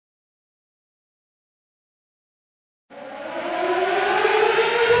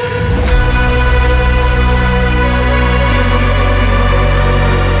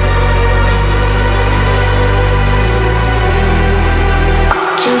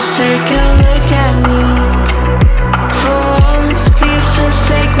just take a look at me. For once, please just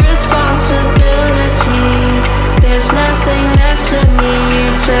take responsibility. There's nothing left to me, you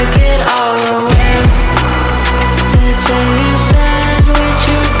took it all away. The day you sat with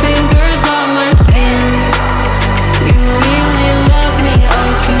your fingers on my skin. You really love me,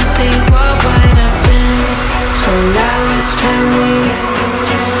 oh, to think what might have been. So now it's time we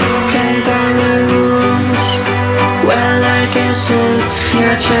play by my rules. Well, I guess it's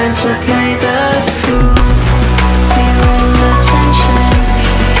your turn to play the fool.